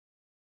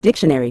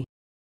Dictionary.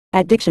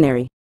 At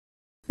dictionary.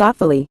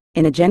 Thoughtfully,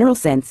 in a general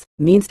sense,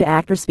 means to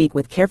act or speak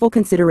with careful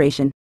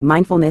consideration,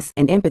 mindfulness,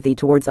 and empathy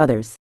towards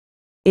others.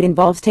 It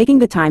involves taking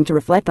the time to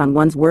reflect on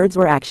one's words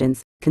or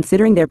actions,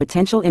 considering their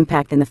potential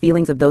impact and the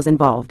feelings of those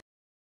involved.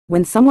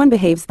 When someone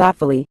behaves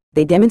thoughtfully,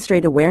 they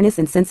demonstrate awareness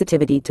and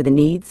sensitivity to the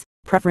needs,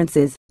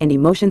 preferences, and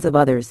emotions of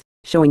others,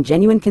 showing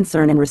genuine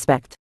concern and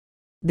respect.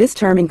 This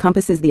term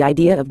encompasses the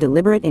idea of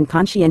deliberate and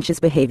conscientious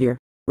behavior,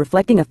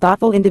 reflecting a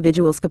thoughtful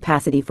individual's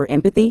capacity for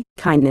empathy,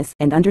 kindness,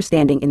 and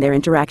understanding in their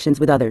interactions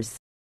with others.